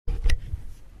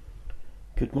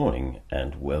Good morning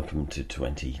and welcome to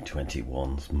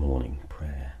 2021's morning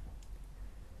prayer.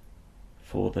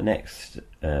 For the next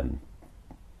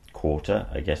quarter,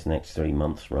 next 3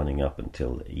 months running up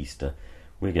until Easter,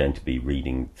 we're going to be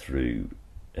reading through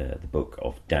the book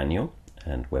of Daniel,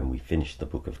 and when we finish the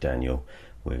book of Daniel,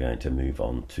 we're going to move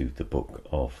on to the book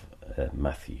of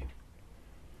Matthew.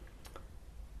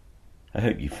 I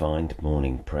hope you find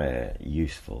morning prayer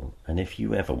useful, and if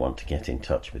you ever want to get in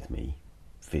touch with me,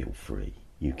 feel free.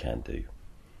 You can do.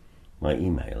 My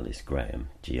email is Graham,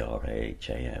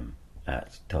 Graham,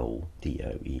 @dole,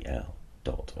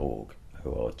 DOEL.org,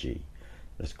 O-R-G.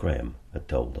 That's Graham at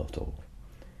dole.org.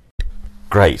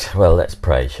 Great, well, let's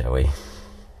pray, shall we?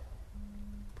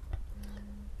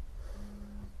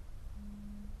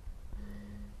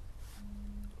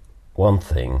 One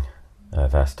thing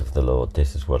I've asked of the Lord,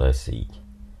 this is what I seek,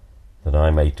 that I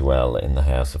may dwell in the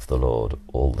house of the Lord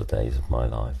all the days of my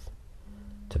life,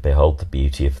 to behold the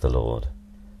beauty of the Lord,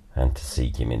 and to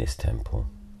seek him in his temple.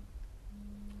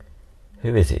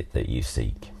 Who is it that you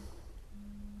seek?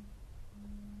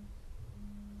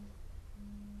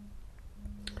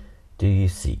 Do you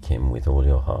seek him with all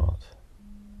your heart?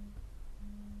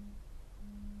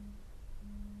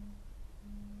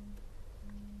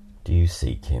 Do you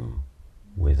seek him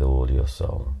with all your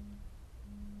soul?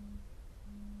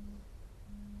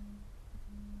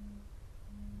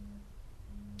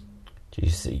 Do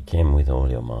you seek him with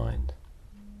all your mind?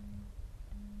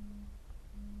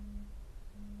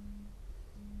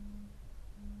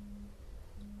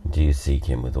 Do you seek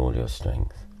him with all your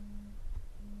strength?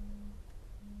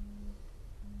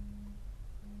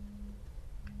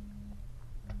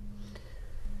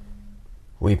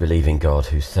 We believe in God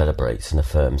who celebrates and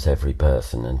affirms every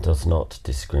person and does not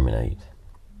discriminate.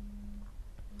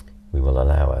 We will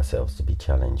allow ourselves to be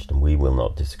challenged, and we will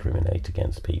not discriminate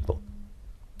against people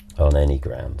on any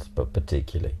grounds, but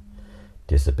particularly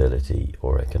disability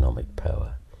or economic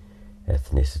power,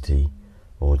 ethnicity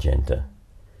or gender,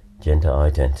 gender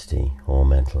identity or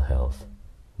mental health,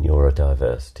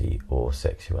 neurodiversity or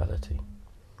sexuality.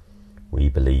 We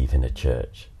believe in a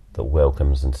church that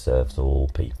welcomes and serves all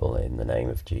people in the name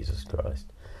of Jesus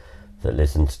Christ, that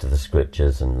listens to the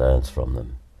scriptures and learns from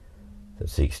them, that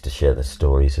seeks to share the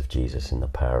stories of Jesus in the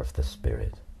power of the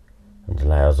Spirit, and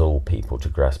allows all people to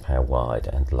grasp how wide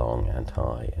and long and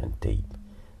high and deep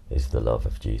is the love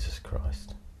of Jesus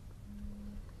Christ.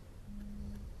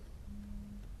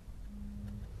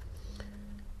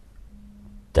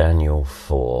 Daniel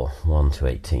 4,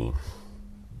 1-18.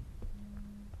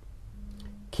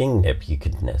 King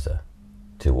Nebuchadnezzar,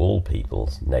 to all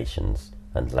peoples, nations,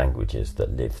 and languages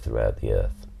that live throughout the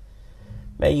earth,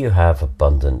 may you have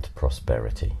abundant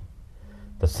prosperity.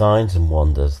 The signs and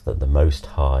wonders that the Most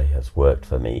High has worked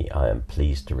for me I am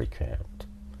pleased to recount.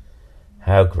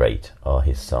 How great are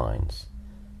his signs,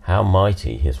 how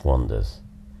mighty his wonders.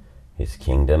 His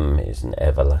kingdom is an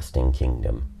everlasting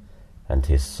kingdom, and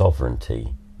his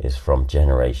sovereignty is from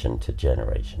generation to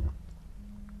generation.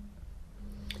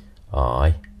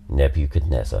 I,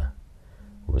 Nebuchadnezzar,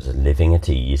 was living at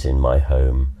ease in my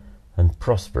home and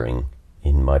prospering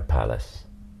in my palace.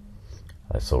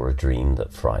 I saw a dream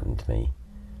that frightened me.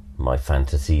 My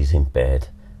fantasies in bed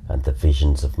and the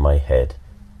visions of my head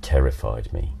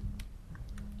terrified me.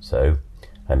 So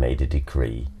I made a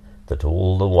decree that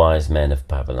all the wise men of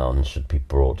Babylon should be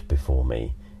brought before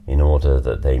me, in order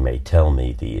that they may tell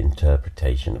me the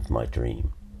interpretation of my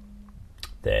dream.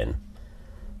 Then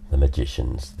the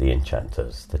magicians, the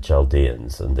enchanters, the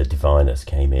Chaldeans, and the diviners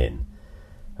came in,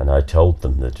 and I told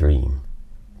them the dream,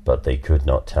 but they could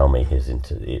not tell me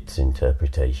its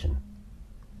interpretation.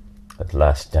 At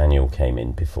last Daniel came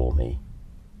in before me,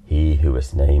 he who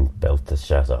was named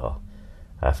Belteshazzar,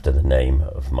 after the name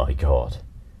of my God,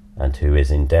 and who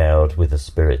is endowed with the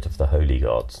spirit of the holy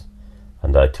gods,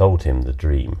 and I told him the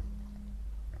dream.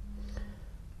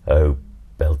 O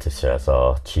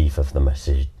Belteshazzar, chief of the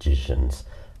magicians,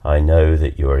 I know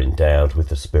that you are endowed with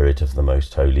the spirit of the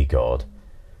most holy God,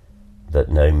 that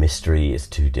no mystery is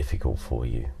too difficult for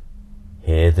you.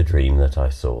 Hear the dream that I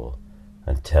saw,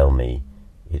 and tell me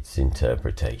its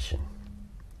interpretation.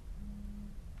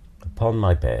 Upon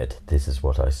my bed, this is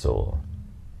what I saw.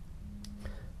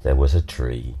 There was a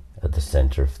tree at the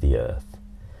center of the earth,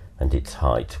 and its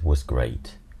height was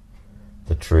great.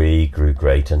 The tree grew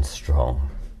great and strong.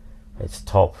 Its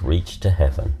top reached to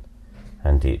heaven,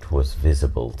 and it was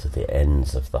visible to the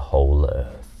ends of the whole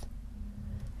earth.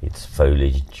 Its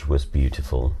foliage was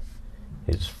beautiful,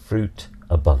 its fruit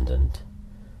abundant,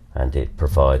 and it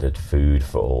provided food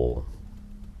for all.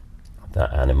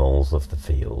 The animals of the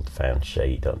field found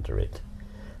shade under it,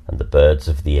 and the birds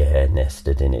of the air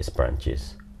nested in its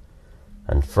branches.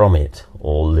 and from it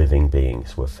all living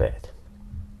beings were fed.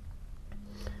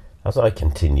 As I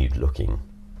continued looking,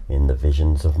 in the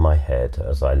visions of my head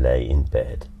as I lay in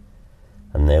bed,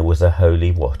 and there was a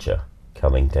holy watcher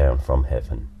coming down from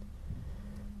heaven.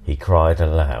 He cried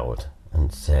aloud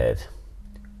and said,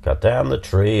 "Cut down the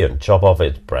tree and chop off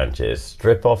its branches,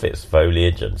 strip off its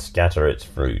foliage and scatter its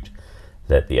fruit.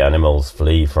 Let the animals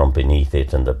flee from beneath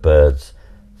it and the birds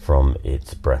from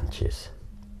its branches.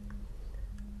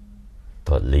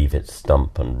 But leave its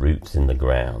stump and roots in the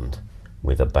ground,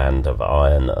 with a band of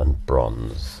iron and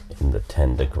bronze in the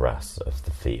tender grass of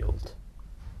the field.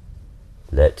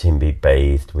 Let him be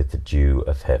bathed with the dew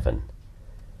of heaven,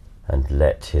 and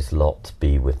let his lot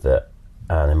be with the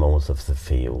animals of the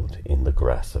field in the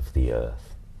grass of the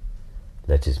earth.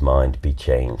 Let his mind be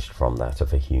changed from that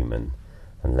of a human,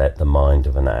 and let the mind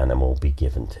of an animal be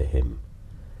given to him,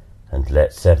 and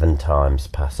let 7 times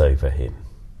pass over him.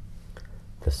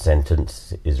 The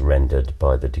sentence is rendered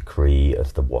by the decree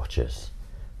of the watchers.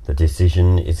 The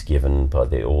decision is given by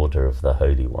the order of the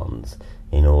holy ones,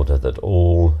 in order that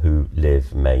all who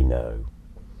live may know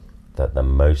that the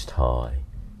Most High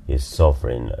is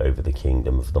sovereign over the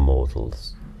kingdom of the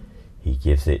mortals. He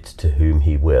gives it to whom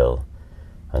he will,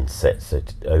 and sets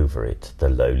it over it the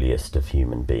lowliest of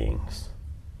human beings.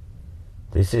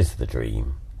 This is the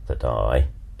dream that I,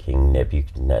 King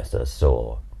Nebuchadnezzar,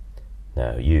 saw.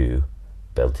 Now you,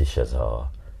 Belteshazzar,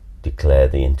 declare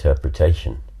the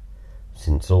interpretation,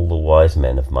 since all the wise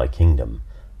men of my kingdom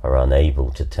are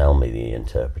unable to tell me the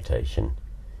interpretation.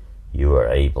 You are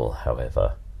able,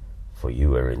 however, for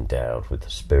you are endowed with the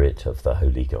spirit of the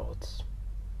holy gods."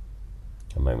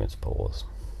 A moment's pause.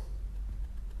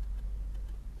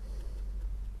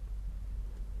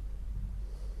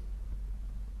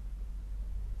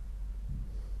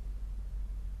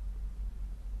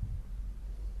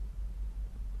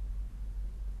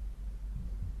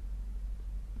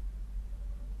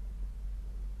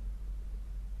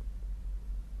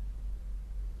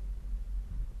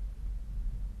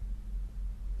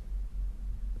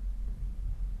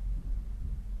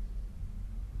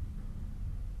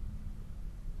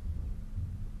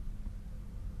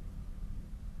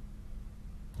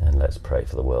 And let's pray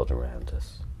for the world around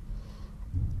us.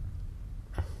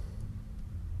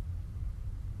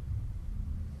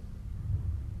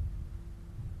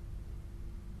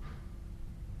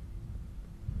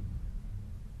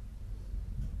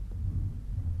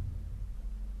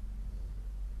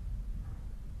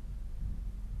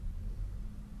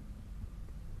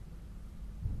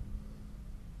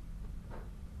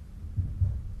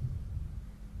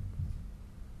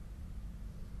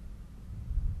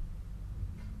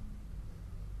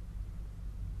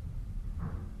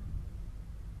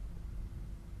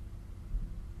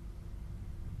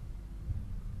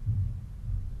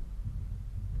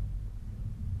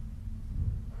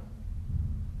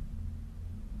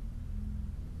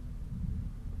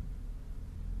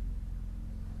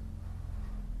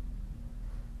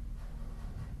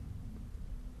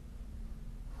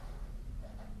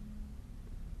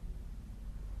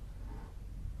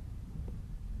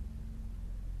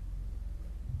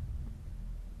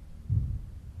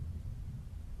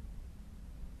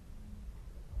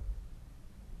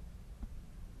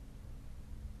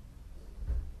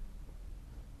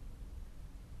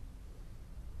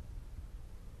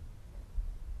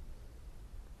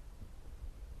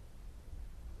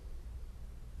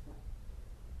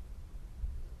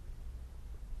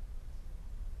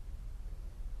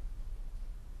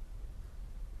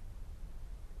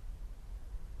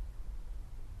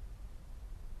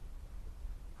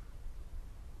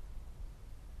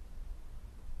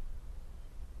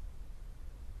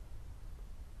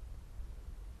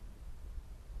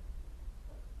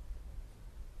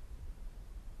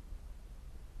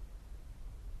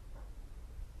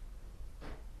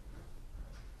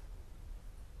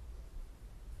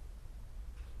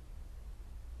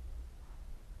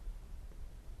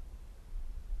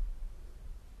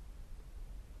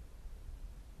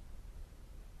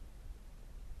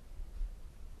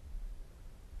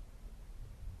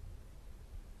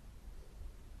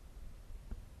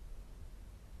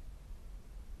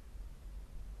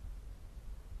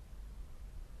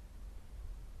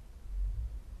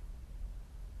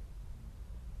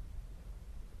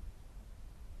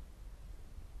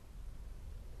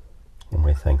 And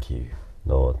we thank you,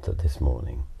 Lord, that this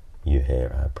morning you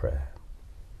hear our prayer.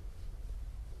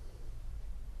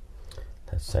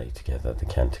 Let's say together the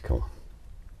canticle.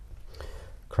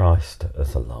 Christ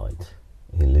as a light,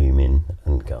 illumine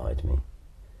and guide me.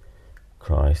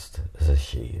 Christ as a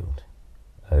shield,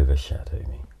 overshadow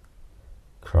me.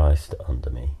 Christ under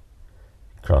me,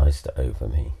 Christ over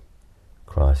me,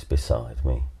 Christ beside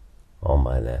me, on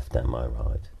my left and my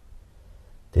right.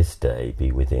 This day be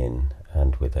within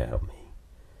and without me,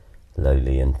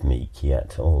 lowly and meek,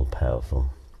 yet all-powerful.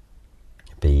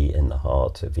 Be in the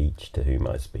heart of each to whom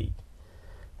I speak,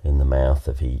 in the mouth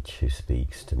of each who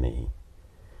speaks to me.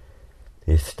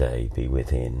 This day be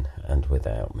within and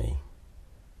without me,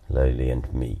 lowly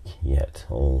and meek, yet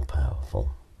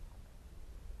all-powerful.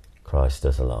 Christ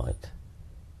as a light,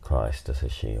 Christ as a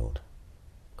shield,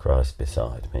 Christ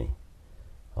beside me,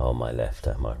 on my left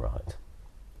and my right.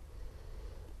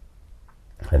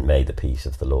 And may the peace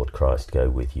of the Lord Christ go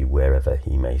with you wherever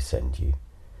he may send you.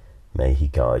 May he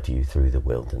guide you through the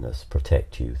wilderness,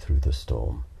 protect you through the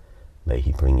storm. May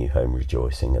he bring you home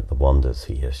rejoicing at the wonders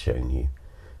he has shown you.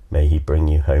 May he bring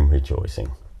you home rejoicing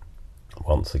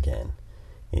once again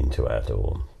into our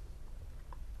dawn.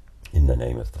 In the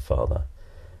name of the Father,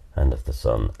 and of the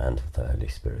Son, and of the Holy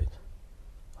Spirit.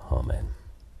 Amen.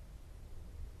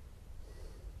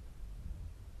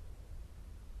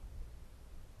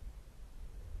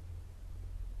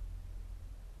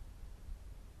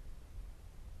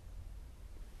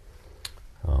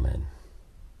 Amen.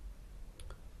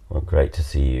 Well, great to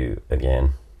see you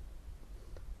again.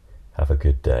 Have a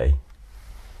good day.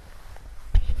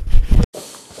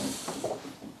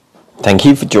 Thank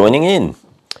you for joining in.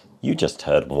 You just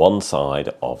heard one side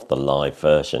of the live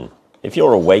version. If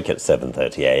you're awake at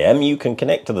 7:30 a.m, you can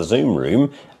connect to the Zoom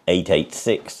room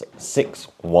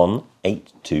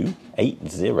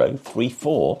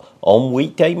 886-6182-8034 on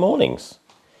weekday mornings.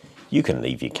 You can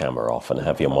leave your camera off and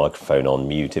have your microphone on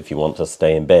mute if you want to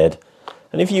stay in bed.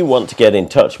 And if you want to get in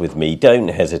touch with me, don't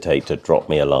hesitate to drop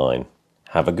me a line.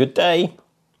 Have a good day.